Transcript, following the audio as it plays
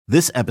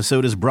This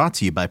episode is brought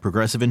to you by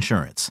Progressive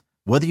Insurance.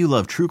 Whether you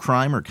love true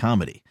crime or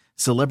comedy,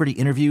 celebrity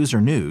interviews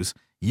or news,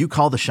 you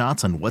call the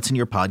shots on what's in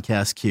your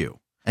podcast queue.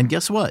 And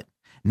guess what?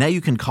 Now you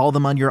can call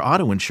them on your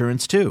auto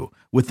insurance too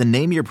with the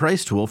Name Your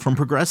Price tool from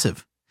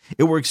Progressive.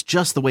 It works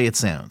just the way it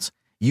sounds.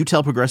 You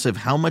tell Progressive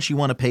how much you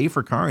want to pay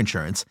for car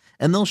insurance,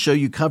 and they'll show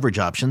you coverage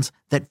options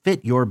that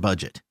fit your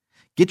budget.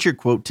 Get your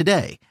quote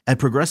today at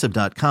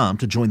Progressive.com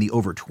to join the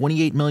over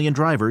 28 million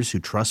drivers who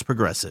trust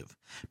Progressive.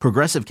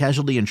 Progressive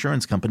Casualty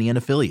Insurance Company and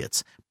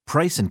Affiliates.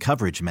 Price and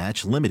coverage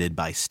match limited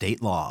by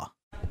state law.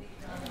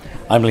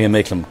 I'm Liam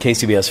Maitland,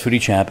 KCBS Foodie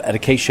Chap at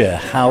Acacia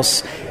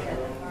House,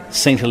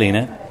 St.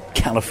 Helena,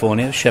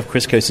 California. Chef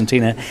Chris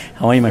Cosentino.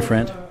 How are you, my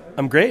friend?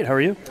 I'm great. How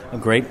are you? I'm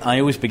great. I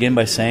always begin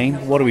by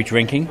saying, what are we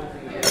drinking?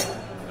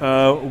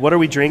 What are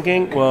we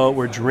drinking? Well,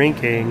 we're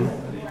drinking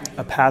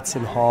a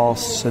Patson Hall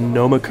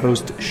Sonoma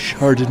Coast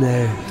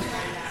Chardonnay.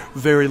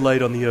 Very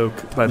light on the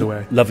oak, by the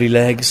way. Lovely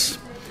legs,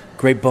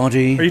 great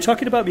body. Are you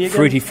talking about me again?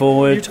 Fruity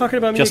forward. Are you talking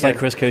about me just again? like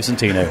Chris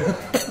Cosentino.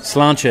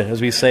 Sláinte,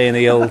 as we say in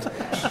the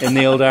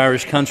old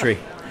Irish country.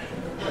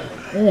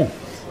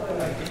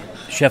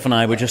 Chef and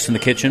I were just in the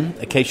kitchen,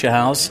 Acacia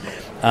House.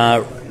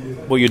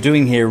 What you're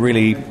doing here,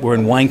 really, we're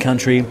in wine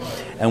country,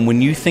 and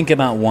when you think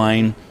about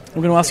wine,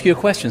 I'm going to ask you a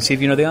question, see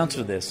if you know the answer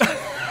to this.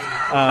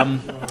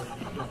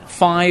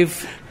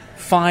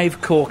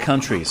 Five core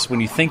countries.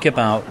 When you think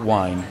about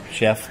wine,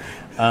 Chef,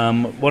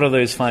 what are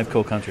those 5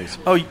 core countries?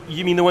 Oh,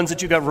 you mean the ones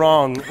that you got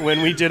wrong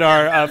when we did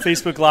our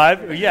Facebook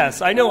Live?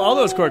 Yes, I know all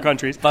those core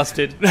countries.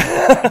 Busted.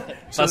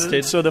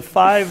 Busted. So the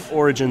 5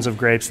 origins of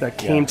grapes that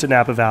came to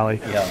Napa Valley.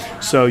 Yeah.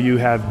 So you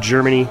have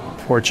Germany,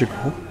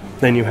 Portugal,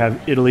 then you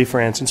have Italy,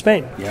 France, and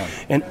Spain. Yeah.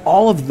 And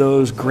all of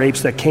those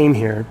grapes that came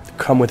here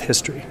come with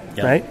history,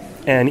 right?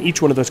 And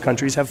each one of those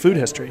countries have food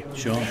history.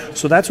 Sure.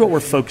 So that's what we're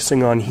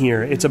focusing on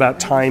here. It's about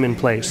time and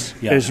place.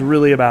 Yeah. It's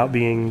really about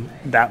being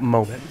that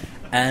moment.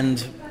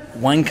 And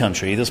wine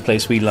country, this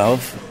place we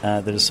love,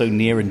 that is so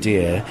near and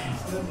dear,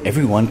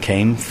 everyone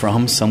came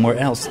from somewhere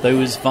else.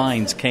 Those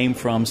vines came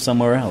from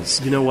somewhere else.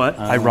 You know what?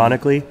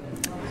 Ironically,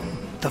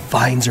 the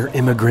vines are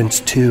immigrants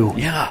too.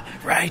 Yeah,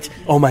 right.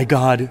 Oh my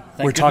God,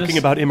 we're talking goodness.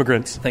 about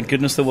immigrants. Thank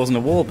goodness there wasn't a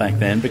wall back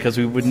then, because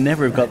we would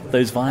never have got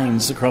those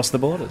vines across the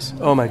borders.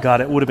 Oh my God,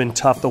 it would have been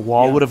tough. The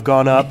wall would have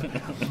gone up.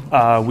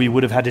 We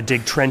would have had to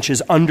dig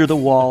trenches under the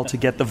wall to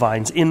get the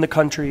vines in the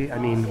country. I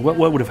mean, what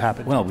would have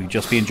happened? Well, we'd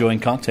just be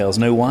enjoying cocktails.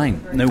 No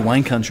wine. No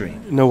wine country.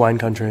 No wine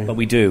country. But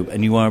we do,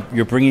 and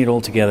you're bringing it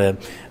all together.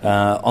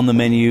 On the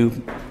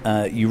menu,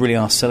 you really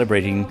are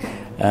celebrating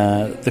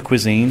the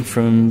cuisine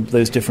from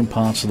those different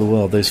parts of the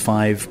world, those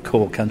 5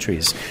 core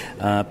countries.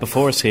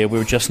 Before us here, we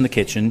were just in the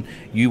kitchen.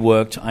 You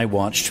worked, I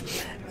watched.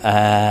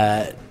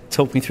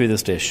 Talk me through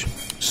this dish.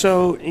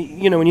 So,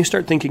 when you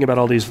start thinking about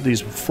all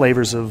these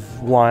flavors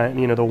of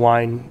wine, the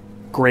wine,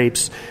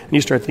 grapes, and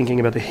you start thinking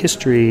about the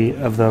history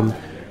of them,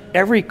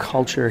 every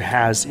culture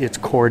has its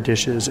core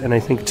dishes, and I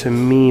think to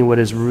me what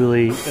is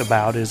really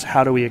about is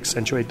how do we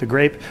accentuate the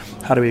grape,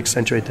 how do we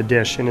accentuate the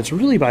dish, and it's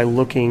really by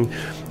looking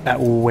at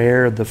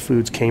where the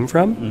foods came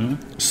from.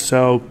 Mm-hmm.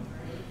 So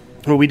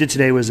what we did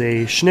today was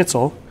a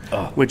schnitzel,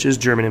 which is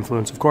German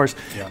influence, of course,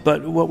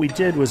 but what we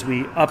did was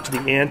we upped the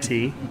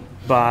ante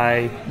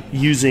by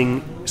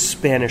using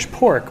Spanish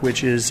pork,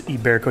 which is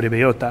Iberico de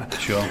Bellota.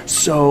 Sure.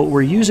 So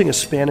we're using a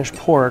Spanish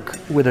pork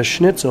with a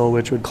schnitzel,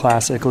 which would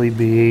classically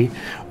be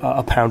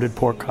a pounded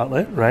pork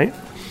cutlet, right?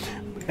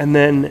 And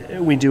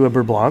then we do a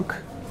beurre blanc.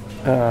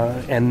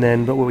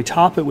 But what we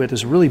top it with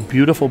is really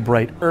beautiful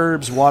bright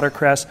herbs,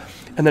 watercress,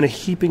 and then a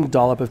heaping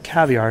dollop of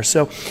caviar.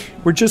 So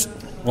we're just...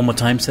 One more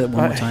time, say it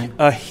one more time.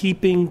 A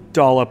heaping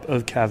dollop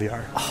of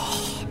caviar.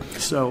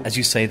 So as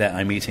you say that,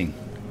 I'm eating.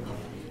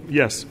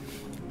 Yes.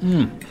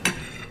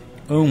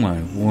 Oh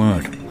my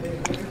word.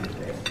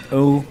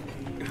 Oh,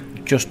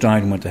 just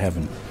died and went to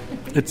heaven.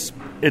 It's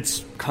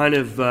kind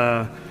of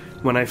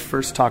when I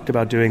first talked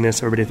about doing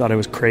this, everybody thought I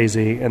was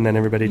crazy, and then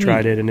everybody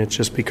tried it, and it's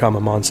just become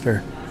a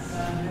monster.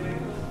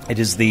 It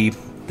is the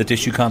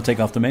dish you can't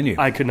take off the menu.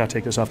 I could not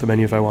take this off the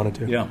menu if I wanted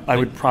to. Yeah. I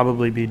would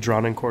probably be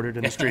drawn and quartered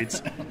in the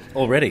streets.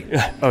 Already?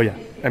 Oh, yeah.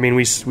 I mean,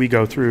 we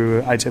go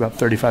through, I'd say, about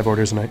 35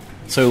 orders a night.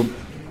 So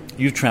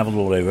you've traveled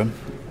all over.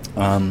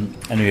 I know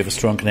you have a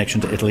strong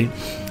connection to Italy.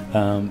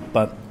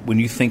 But when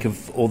you think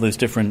of all those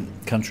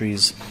different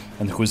countries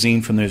and the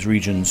cuisine from those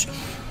regions,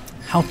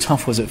 how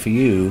tough was it for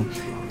you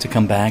to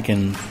come back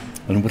and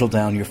whittle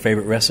down your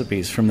favorite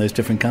recipes from those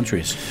different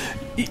countries?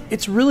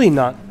 It's really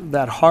not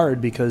that hard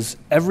because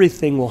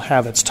everything will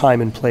have its time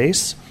and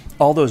place.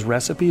 All those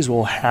recipes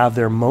will have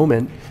their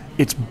moment.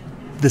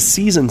 The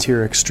seasons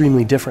here are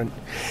extremely different.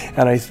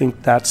 And I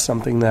think that's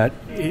something that...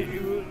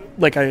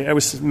 like I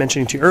was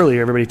mentioning to you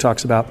earlier, everybody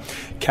talks about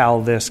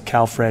Cal this,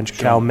 Cal French,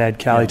 Cal Med,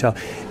 Cal Ital.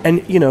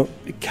 And, you know,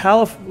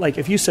 Cal, like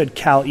if you said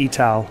Cal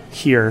Ital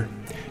here,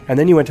 and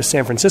then you went to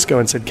San Francisco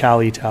and said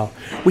Cal Ital,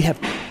 we have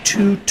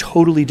two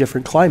totally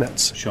different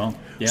climates. Sure.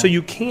 Yeah. So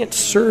you can't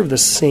serve the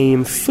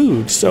same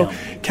food. So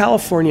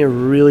California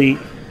really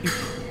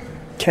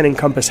can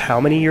encompass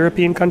how many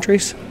European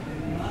countries?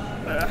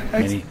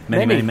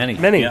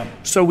 Many. Yeah.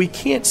 So we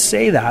can't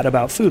say that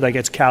about food, like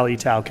it's Cal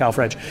Ital, Cal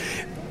French.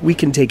 We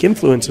can take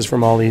influences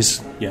from all these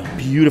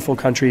beautiful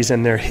countries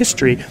and their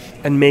history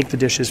and make the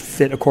dishes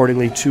fit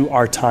accordingly to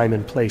our time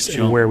and place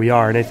and where we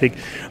are. And I think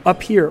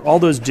up here, all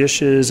those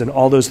dishes and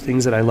all those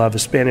things that I love, the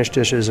Spanish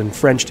dishes and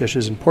French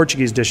dishes and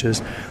Portuguese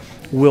dishes,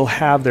 will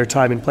have their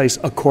time and place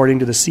according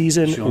to the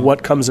season,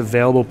 what comes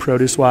available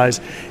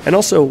produce-wise, and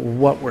also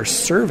what we're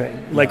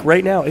serving. Like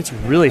right now, it's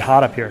really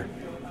hot up here.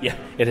 Yeah,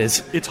 it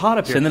is. It's hot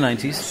up here. It's in the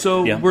 90s.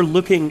 So we're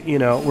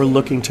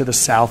looking to the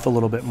south a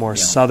little bit more,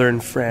 southern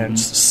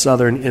France,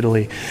 southern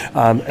Italy.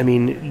 I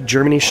mean,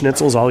 Germany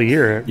schnitzels all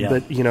year,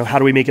 but, how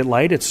do we make it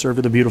light? It's served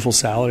with a beautiful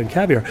salad and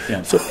caviar.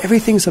 Yeah. So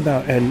everything's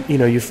about, and,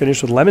 you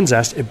finish with lemon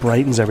zest, it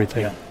brightens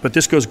everything. Yeah. But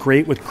this goes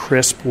great with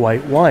crisp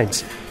white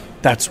wines.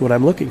 That's what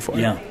I'm looking for.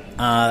 Yeah.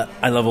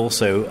 I love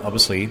also,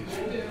 obviously,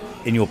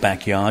 in your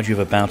backyard, you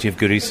have a bounty of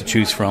goodies to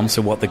choose from,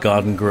 so what the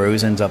garden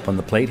grows ends up on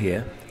the plate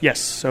here. Yes,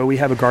 so we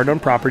have a garden on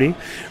property.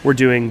 We're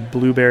doing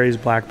blueberries,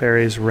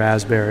 blackberries,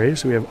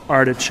 raspberries. We have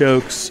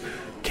artichokes,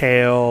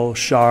 kale,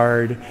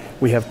 chard.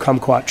 We have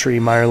kumquat tree,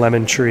 Meyer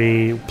lemon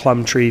tree,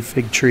 plum tree,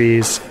 fig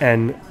trees,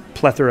 and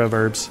plethora of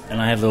herbs.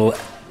 And I have a little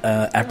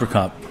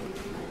apricot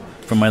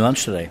from my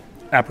lunch today.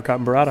 Apricot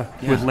and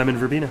burrata with lemon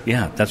verbena.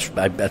 Yeah, I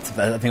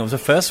think it was a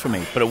first for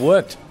me, but it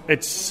worked.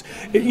 It's,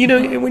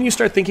 when you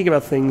start thinking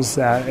about things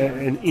that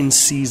in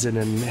season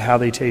and how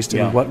they taste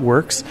and what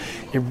works,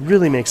 it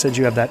really makes sense.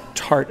 You have that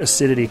tart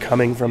acidity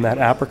coming from that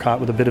apricot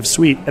with a bit of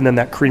sweet, and then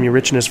that creamy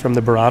richness from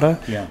the burrata,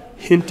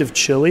 hint of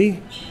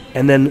chili,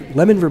 and then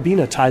lemon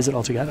verbena ties it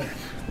all together.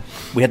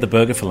 We had the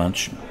burger for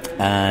lunch,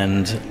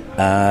 and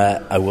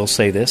I will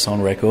say this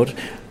on record,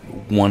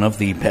 one of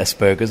the best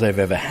burgers I've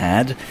ever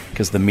had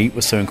because the meat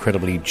was so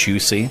incredibly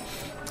juicy.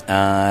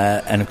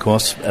 And of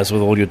course, as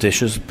with all your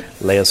dishes,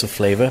 layers of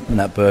flavor in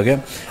that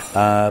burger,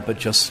 but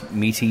just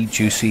meaty,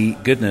 juicy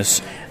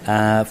goodness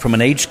from an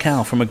aged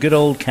cow, from a good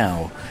old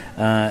cow.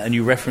 And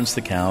you referenced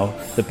the cow.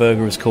 The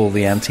burger is called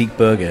the Antique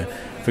Burger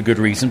for good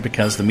reason,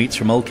 because the meat's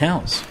from old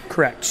cows.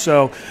 Correct.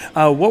 So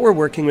what we're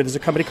working with is a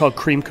company called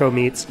Creamco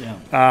Meats.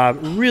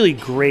 Really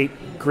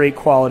great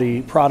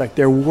quality product.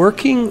 They're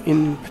working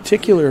in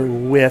particular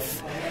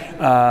with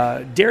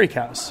dairy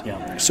cows.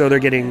 So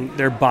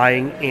they're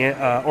buying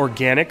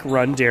organic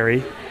run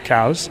dairy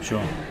cows.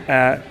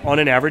 On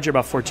an average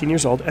about 14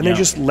 years old, and they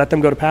just let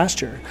them go to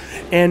pasture.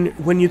 And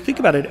when you think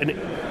about it,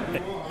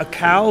 a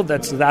cow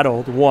that's that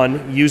old,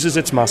 one, uses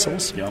its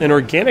muscles. An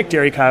organic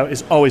dairy cow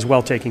is always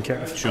well taken care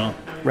of.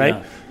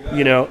 Right?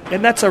 Yeah.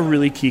 And that's a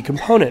really key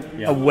component.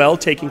 A well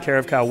taken care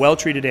of cow, well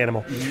treated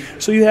animal.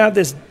 So you have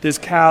this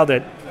cow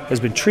that has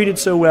been treated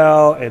so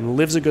well and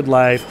lives a good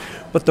life,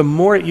 but the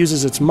more it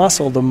uses its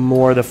muscle, the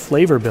more the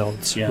flavor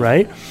builds,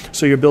 right?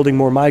 So you're building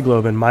more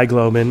myoglobin.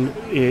 Myoglobin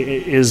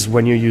is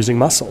when you're using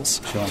muscles.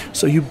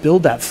 So you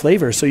build that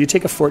flavor. So you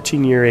take a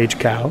 14-year age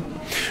cow,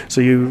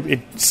 so it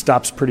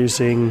stops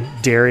producing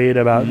dairy at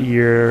about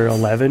year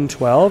 11,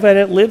 12, and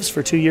it lives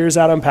for 2 years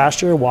out on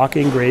pasture,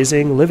 walking,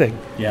 grazing, living.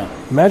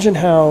 Imagine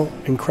how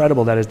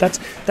incredible that is.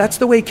 That's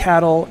the way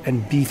cattle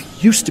and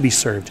beef used to be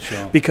served,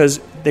 because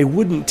they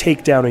wouldn't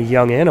take down a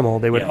young animal.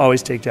 They would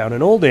always take down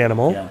an old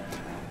animal.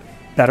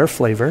 Better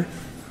flavor,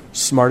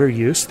 smarter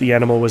use. The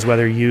animal was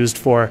whether used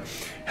for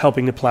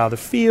helping to plow the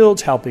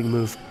fields, helping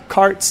move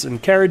carts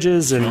and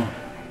carriages, and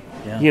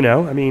it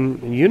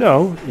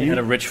had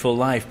a rich, full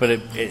life, but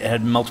it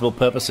had multiple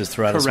purposes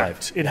throughout its life.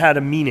 Correct. It had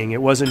a meaning.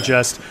 It wasn't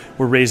just,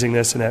 we're raising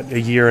this and at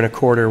a year and a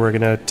quarter we're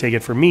going to take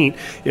it for meat.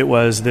 It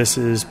was, this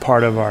is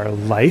part of our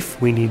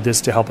life. We need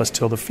this to help us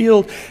till the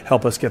field,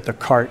 help us get the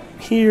cart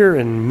here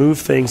and move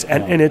things,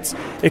 and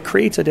it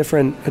creates a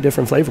different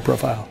flavor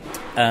profile.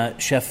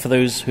 Chef, for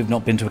those who've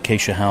not been to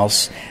Acacia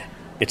House,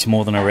 it's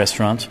more than a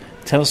restaurant.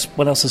 Tell us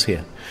what else is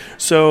here.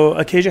 So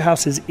Acacia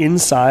House is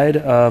inside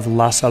of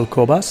Las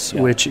Alcobas,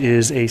 which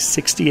is a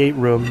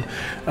 68-room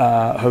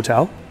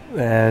hotel,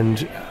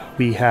 and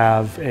we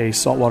have a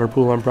saltwater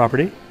pool on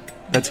property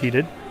that's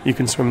heated. You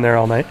can swim there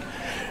all night.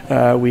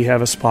 We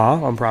have a spa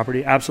on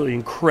property, absolutely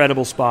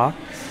incredible spa.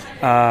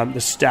 The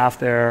staff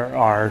there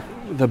are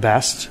the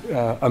best,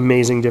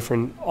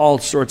 amazing, all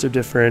sorts of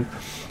different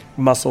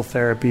muscle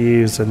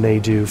therapies, and they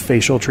do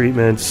facial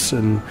treatments,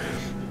 and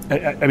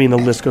I mean, the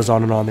list goes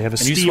on and on. They have a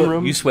steam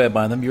room. You swear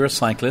by them. You're a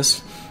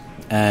cyclist,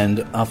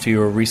 and after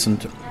your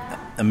recent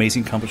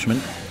amazing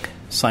accomplishment,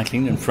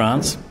 cycling in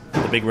France,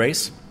 the big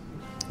race,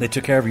 they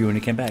took care of you when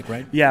you came back,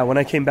 right? Yeah, when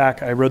I came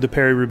back, I rode the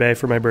Paris-Roubaix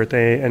for my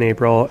birthday in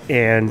April,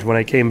 and when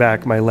I came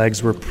back, my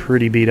legs were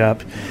pretty beat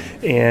up,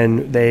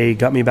 and they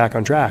got me back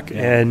on track.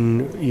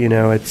 And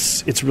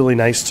it's really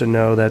nice to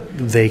know that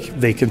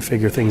they can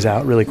figure things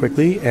out really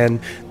quickly, and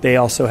they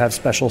also have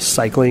special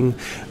cycling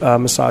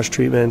massage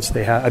treatments.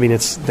 They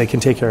can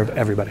take care of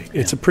everybody.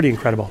 It's pretty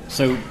incredible.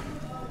 So,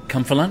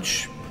 come for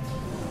lunch,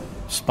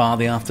 spa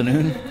the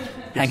afternoon,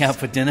 hang out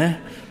for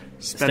dinner,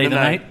 stay the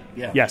night.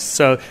 Yeah. Yes.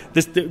 So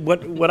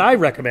what I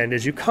recommend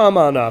is you come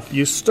on up,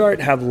 you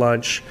have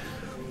lunch,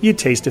 you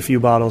taste a few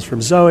bottles from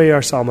Zoe,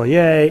 our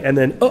sommelier, and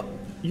then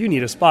you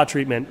need a spa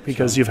treatment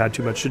because you've had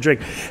too much to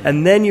drink.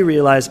 And then you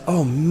realize,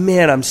 oh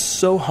man, I'm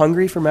so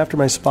hungry from after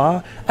my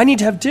spa. I need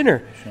to have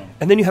dinner. Sure.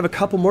 And then you have a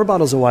couple more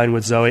bottles of wine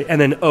with Zoe, and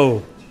then,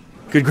 oh,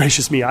 good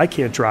gracious me, I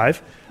can't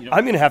drive.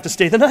 I'm going to have to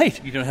stay the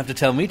night. You don't have to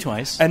tell me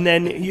twice. And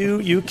then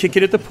you kick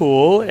it at the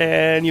pool,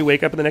 and you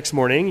wake up in the next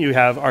morning, you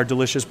have our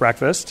delicious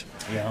breakfast,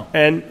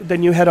 and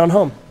then you head on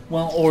home.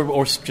 Well,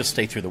 or just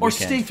stay through the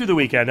weekend. Or stay through the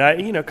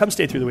weekend. Come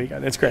stay through the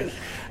weekend. It's great.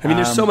 I mean,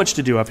 there's so much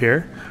to do up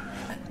here.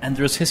 And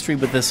there's history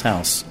with this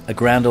house. A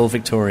grand old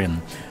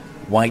Victorian,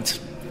 white,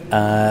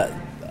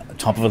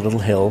 top of a little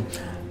hill.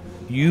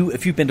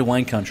 If you've been to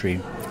wine country,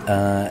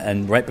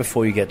 and right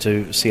before you get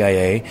to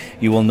CIA,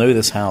 you will know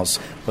this house,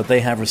 but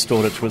they have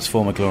restored it to its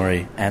former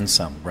glory and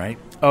some, right?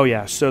 Oh,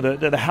 yeah. So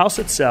the house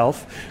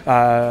itself,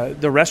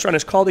 the restaurant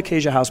is called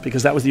Acacia House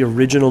because that was the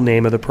original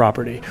name of the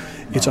property.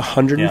 It's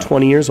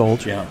 120 years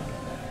old. Yeah.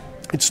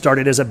 It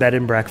started as a bed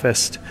and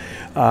breakfast.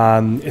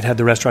 It had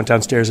the restaurant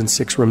downstairs and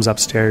 6 rooms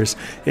upstairs.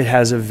 It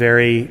has a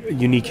very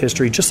unique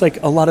history, just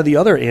like a lot of the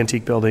other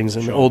antique buildings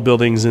and old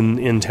buildings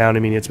in town. I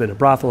mean, it's been a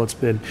brothel.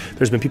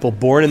 There's been people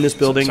born in this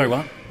building. Sorry,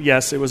 what?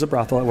 Yes, it was a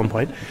brothel at one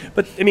point.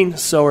 But, I mean,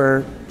 so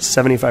are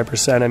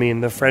 75%. I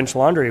mean, the French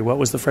Laundry. What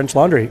was the French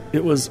Laundry?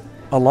 It was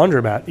a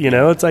laundromat.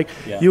 It's like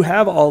you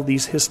have all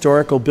these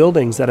historical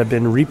buildings that have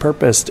been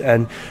repurposed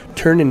and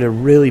turned into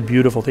really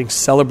beautiful things,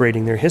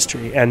 celebrating their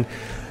history. And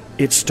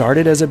it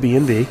started as a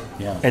B&B,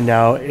 and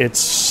now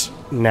it's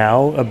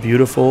a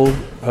beautiful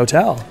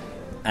hotel.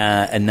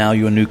 And now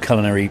your new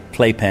culinary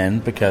playpen,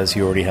 because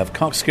you already have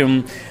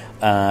Coxcomb.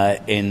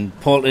 In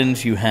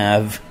Portland, you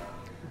have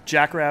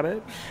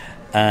Jackrabbit.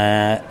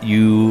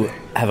 You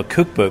have a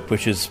cookbook,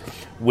 which is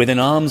within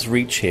arm's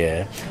reach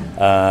here.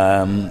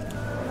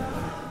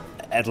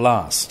 At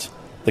last,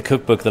 the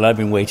cookbook that I've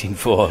been waiting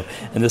for,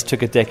 and this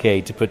took a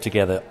decade to put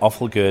together.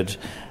 Awful good.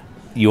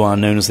 You are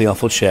known as the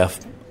Awful Chef.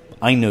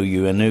 I know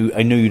you. I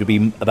know you to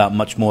be about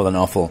much more than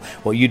awful.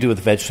 What you do with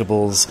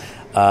vegetables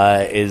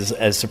is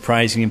as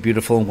surprising and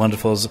beautiful and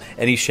wonderful as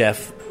any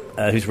chef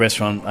whose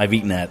restaurant I've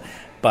eaten at.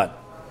 But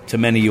to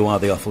many, you are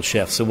the Awful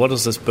Chef. So what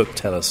does this book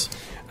tell us?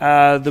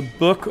 The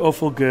book,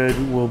 Awful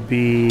Good, will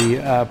be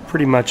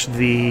pretty much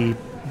the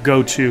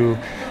go-to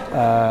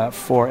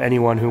for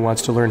anyone who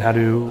wants to learn how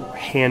to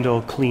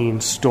handle,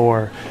 clean,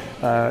 store.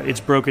 It's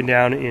broken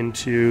down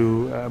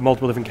into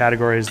multiple different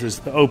categories. There's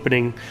the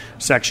opening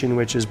section,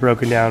 which is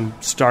broken down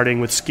starting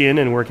with skin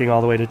and working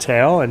all the way to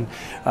tail, and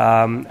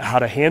how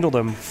to handle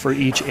them for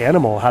each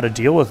animal, how to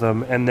deal with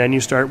them. And then you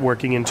start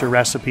working into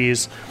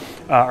recipes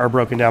are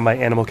broken down by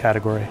animal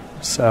category.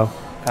 So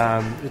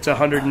it's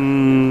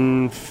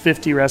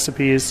 150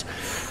 recipes.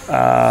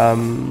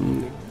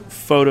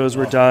 Photos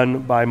were done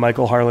by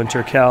Michael Harlan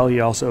Turkel. He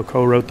also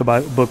co-wrote the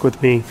book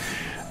with me.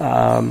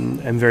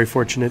 I'm very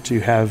fortunate to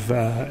have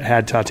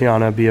had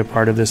Tatiana be a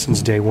part of this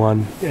since day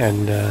one,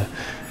 and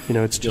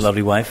it's just your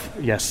lovely wife.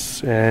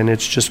 Yes, and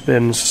it's just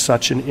been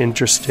such an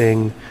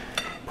interesting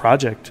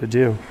project to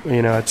do.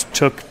 It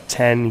took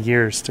 10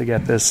 years to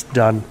get this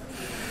done.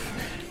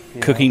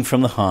 Cooking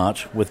from the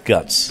heart with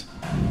guts.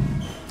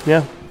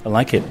 Yeah. I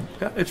like it.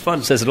 Yeah, it's fun.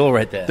 It says it all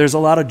right there. There's a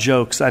lot of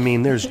jokes. I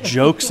mean, there's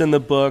jokes in the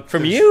book.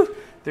 From you?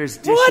 There's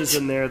dishes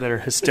in there that are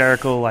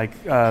hysterical,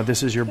 like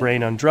This Is Your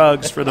Brain on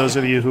Drugs, for those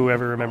of you who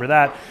ever remember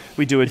that.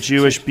 We do a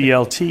Jewish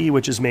BLT,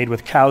 which is made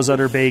with cow's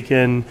udder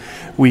bacon.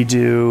 We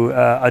do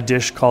a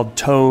dish called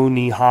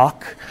Tony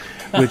Hawk,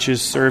 which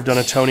is served on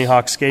a Tony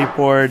Hawk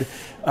skateboard.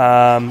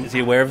 Is he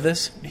aware of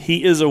this?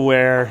 He is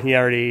aware.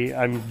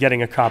 I'm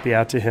getting a copy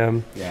out to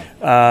him. Yeah.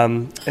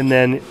 And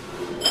then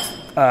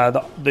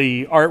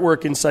the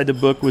artwork inside the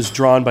book was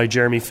drawn by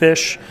Jeremy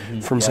Fish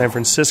from San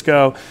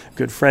Francisco,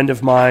 good friend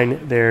of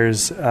mine.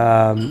 There's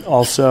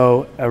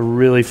also a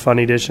really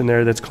funny dish in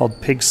there that's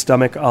called Pig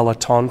Stomach a la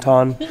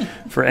Tauntaun.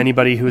 For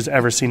anybody who's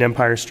ever seen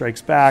Empire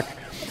Strikes Back,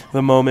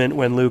 the moment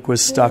when Luke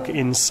was stuck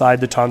inside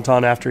the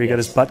Tauntaun after he got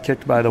his butt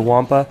kicked by the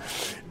Wampa.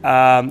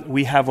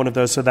 We have one of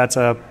those, so that's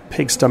a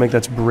pig stomach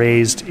that's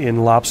braised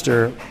in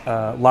lobster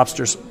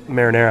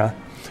marinara.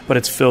 But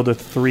it's filled with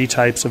 3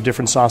 types of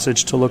different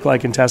sausage to look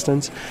like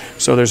intestines.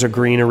 So there's a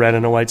green, a red,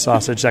 and a white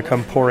sausage that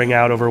come pouring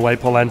out over white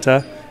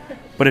polenta.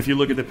 But if you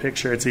look at the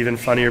picture, it's even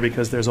funnier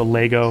because there's a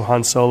Lego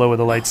Han Solo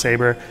with a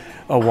lightsaber,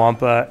 a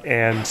Wampa,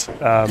 and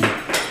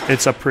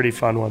it's a pretty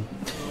fun one.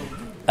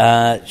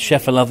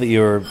 Chef, I love that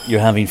you're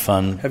having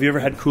fun. Have you ever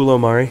had Kulo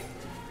Mari? Do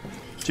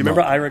you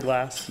remember Ira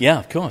Glass? Yeah,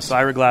 of course. So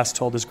Ira Glass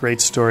told this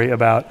great story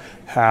about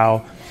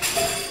how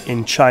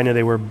in China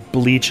they were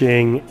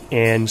bleaching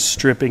and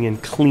stripping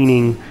and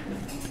cleaning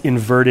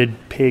inverted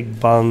pig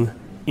bung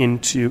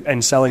into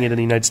and selling it in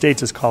the United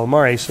States as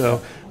calamari.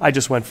 So I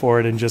just went for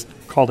it and just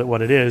called it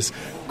what it is,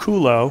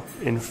 culo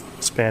in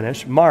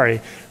Spanish, mari.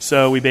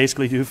 So we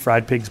basically do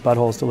fried pig's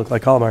buttholes to look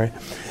like calamari.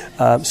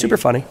 Super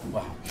funny.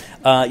 Wow.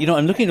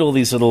 I'm looking at all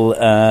these little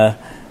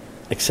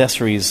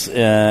accessories,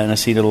 and I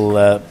see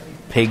little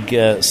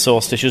pig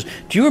sauce dishes.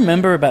 Do you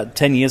remember about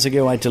 10 years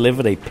ago I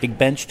delivered a pig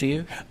bench to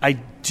you? I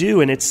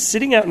do, and it's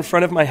sitting out in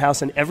front of my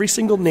house, and every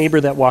single neighbor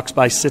that walks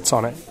by sits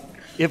on it.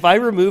 If I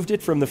removed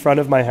it from the front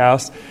of my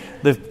house,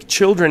 the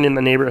children in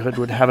the neighborhood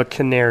would have a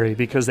canary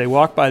because they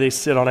walk by, they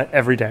sit on it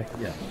every day.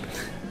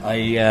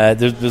 Yeah.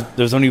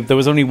 There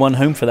was only one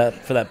home for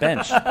that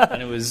bench,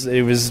 and it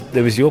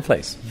was your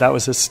place. That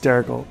was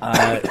hysterical.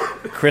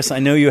 Chris, I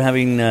know you're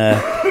having,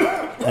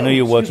 I know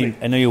you're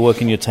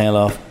working your tail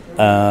off,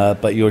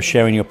 but you're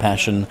sharing your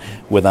passion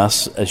with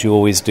us as you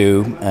always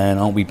do, and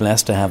aren't we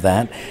blessed to have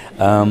that?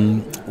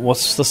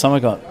 What's the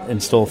summer got in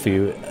store for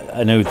you?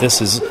 I know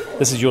this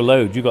is your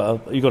load. You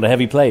got a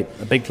heavy plate,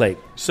 a big plate.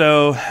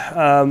 So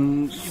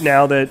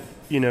now that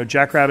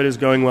Jackrabbit is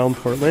going well in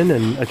Portland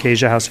and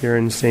Acacia House here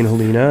in St.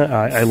 Helena,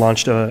 I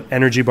launched an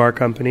energy bar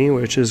company,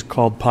 which is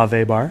called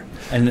Pave Bar.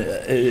 And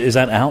is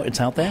that out? It's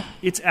out there?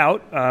 It's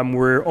out.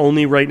 We're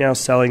only right now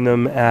selling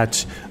them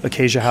at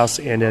Acacia House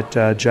and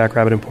at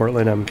Jackrabbit in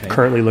Portland. I'm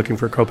currently looking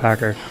for a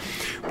co-packer.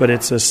 But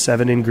it's a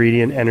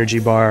 7-ingredient energy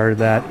bar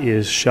that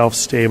is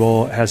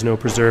shelf-stable, has no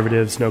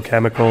preservatives, no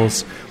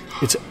chemicals.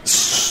 It's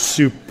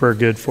super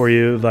good for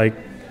you. Like,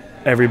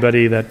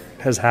 everybody that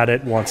has had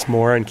it wants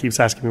more and keeps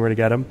asking me where to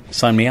get them.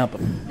 Sign me up.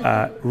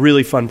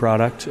 Really fun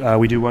product.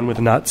 We do one with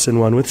nuts and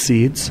one with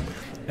seeds,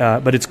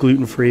 but it's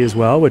gluten-free as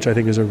well, which I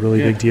think is a really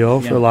big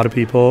deal for a lot of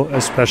people,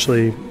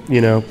 especially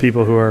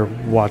people who are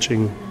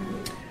watching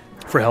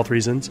for health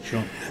reasons.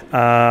 Sure.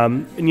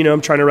 And,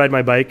 I'm trying to ride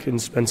my bike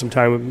and spend some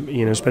time,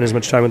 spend as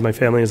much time with my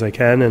family as I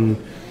can, and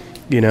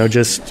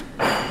just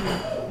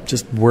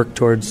work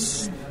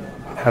towards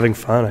having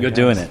fun. You're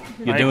doing it.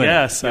 You're doing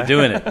it. You're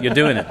doing it. You're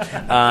doing it.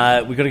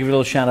 We've got to give a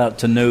little shout out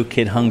to No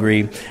Kid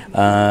Hungry.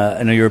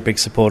 I know you're a big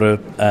supporter,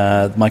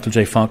 Michael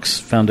J. Fox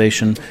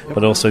Foundation,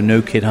 but also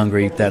No Kid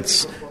Hungry.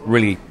 That's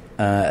really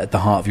at the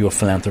heart of your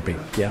philanthropy.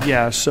 Yeah.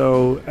 Yeah.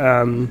 So,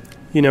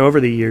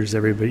 over the years,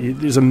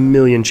 there's a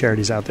million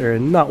charities out there,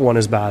 and not one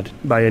is bad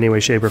by any way,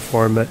 shape, or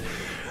form. But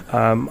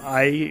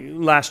I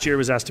last year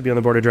was asked to be on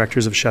the board of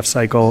directors of Chef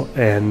Cycle,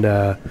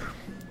 and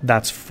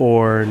that's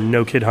for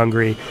No Kid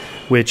Hungry,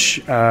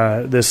 which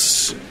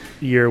this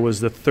year was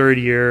the third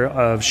year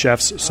of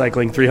chefs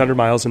cycling 300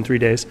 miles in 3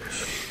 days.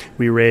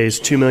 We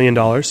raised $2 million.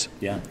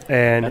 Yeah,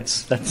 and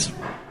that's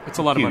it's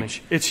a lot of money.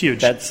 It's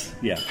huge. That's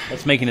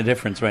making a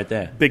difference right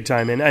there, big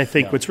time. And I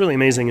think what's really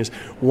amazing is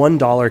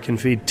 $1 can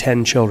feed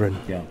 10 children.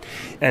 Yeah,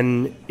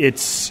 and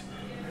it's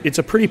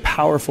a pretty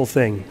powerful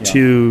thing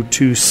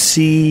to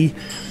see.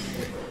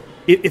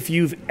 If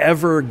you've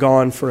ever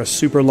gone for a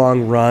super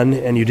long run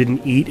and you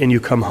didn't eat and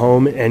you come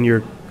home and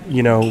you're,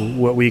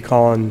 what we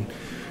call in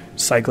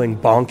cycling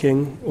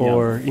bonking,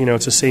 or,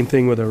 it's the same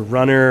thing with a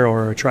runner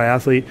or a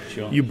triathlete.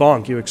 Sure. You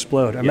bonk, you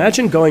explode.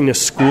 Imagine going to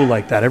school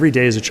like that every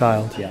day as a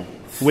child,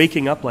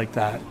 waking up like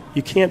that.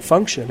 You can't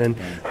function. And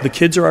the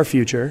kids are our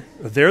future.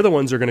 They're the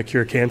ones who are going to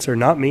cure cancer,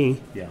 not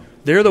me. Yeah.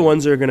 They're the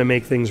ones that are going to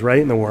make things right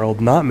in the world,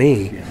 not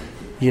me.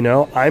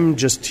 Yeah. I'm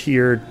just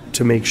here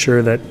to make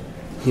sure that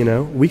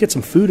we get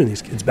some food in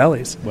these kids'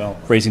 bellies. Well,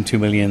 raising $2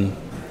 million,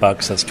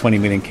 that's 20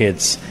 million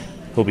kids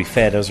will be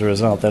fed as a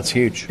result. That's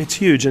huge. It's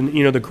huge. And,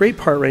 the great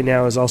part right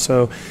now is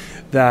also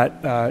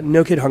that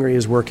No Kid Hungry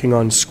is working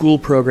on school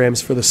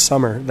programs for the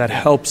summer that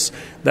helps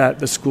that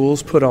the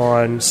schools put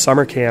on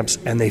summer camps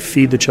and they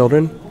feed the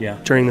children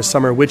during the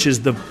summer, which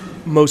is the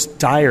most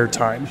dire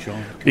time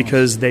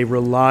because they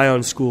rely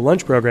on school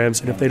lunch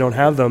programs, and if they don't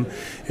have them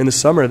in the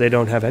summer, they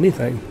don't have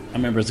anything. I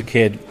remember as a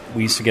kid,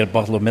 we used to get a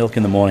bottle of milk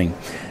in the morning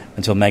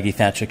until Maggie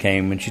Thatcher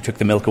came and she took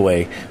the milk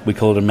away. We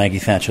called her Maggie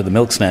Thatcher the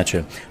Milk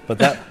Snatcher.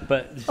 But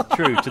it's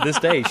true. To this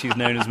day, she's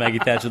known as Maggie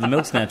Thatcher the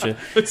Milk Snatcher.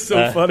 It's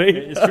so funny.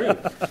 It's true.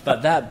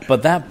 But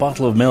that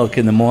bottle of milk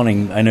in the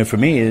morning, I know for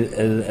me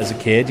as a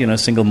kid,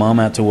 single mom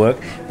out to work,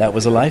 that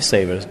was a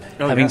lifesaver.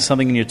 Having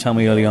something in your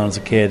tummy early on as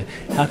a kid,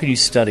 how can you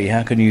study?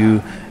 How can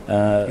you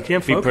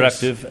be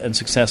productive and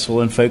successful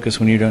and focus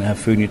when you don't have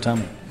food in your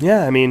tummy?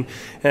 Yeah,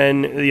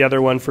 and the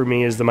other one for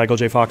me is the Michael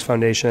J. Fox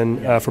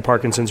Foundation for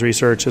Parkinson's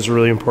research is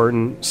really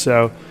important.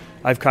 So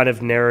I've kind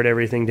of narrowed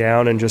everything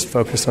down and just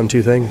focused on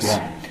two things.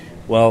 Yeah.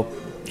 Well,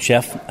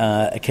 Chef,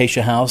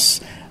 Acacia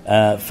House,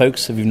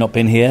 folks, if you've not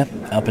been here,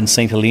 up in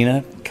St.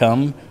 Helena,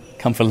 come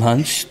for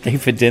lunch, stay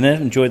for dinner,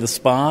 enjoy the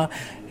spa,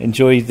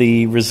 enjoy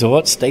the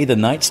resort, stay the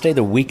night, stay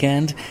the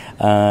weekend.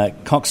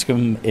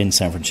 Coxcomb in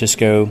San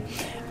Francisco.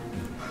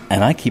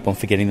 And I keep on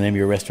forgetting the name of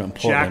your restaurant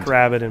in Portland.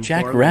 Jackrabbit in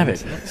Portland.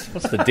 Jackrabbit.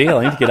 What's the deal?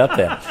 I need to get up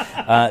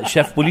there.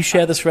 Chef, will you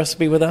share this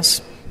recipe with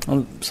us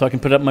so I can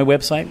put it up on my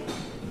website?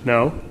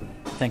 No.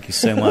 Thank you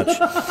so much.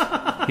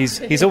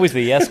 He's always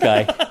the yes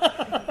guy.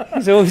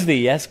 He's always the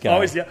yes guy.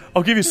 Always, yeah.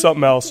 I'll give you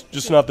something else,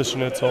 just not the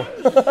schnitzel.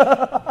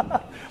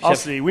 I'll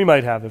see. We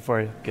might have it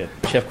for you. Good.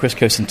 Chef Chris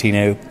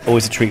Cosentino,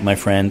 always a treat, my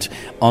friend.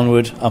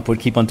 Onward, upward,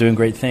 keep on doing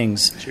great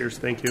things. Cheers.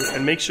 Thank you.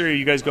 And make sure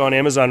you guys go on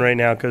Amazon right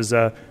now because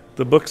the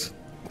books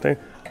thing.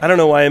 I don't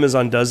know why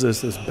Amazon does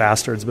this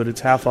bastards, but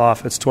it's half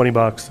off. It's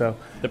 $20. So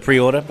the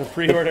pre-order.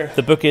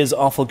 The book is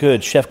awful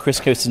good. Chef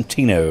Chris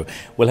Cosentino.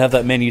 We'll have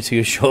that menu to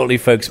you shortly,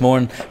 folks. More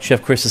on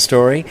Chef Chris's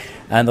story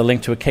and the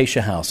link to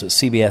Acacia House at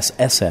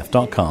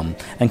cbssf.com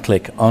and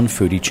click on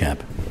Foodie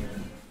Chap.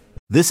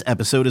 This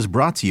episode is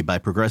brought to you by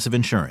Progressive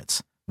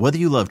Insurance. Whether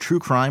you love true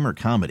crime or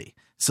comedy,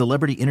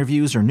 celebrity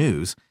interviews or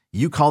news,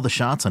 You call the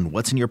shots on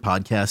what's in your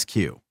podcast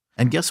queue.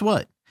 And guess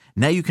what?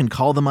 Now you can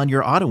call them on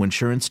your auto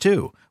insurance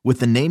too with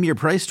the Name Your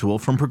Price tool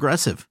from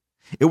Progressive.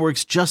 It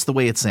works just the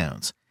way it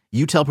sounds.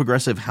 You tell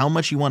Progressive how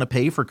much you want to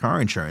pay for car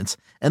insurance,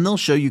 and they'll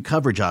show you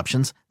coverage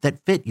options that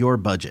fit your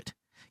budget.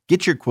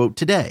 Get your quote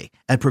today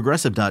at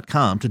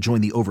Progressive.com to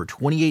join the over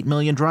 28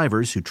 million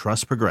drivers who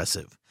trust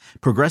Progressive.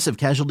 Progressive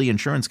Casualty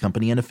Insurance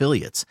Company and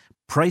Affiliates.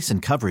 Price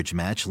and coverage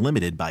match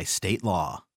limited by state law.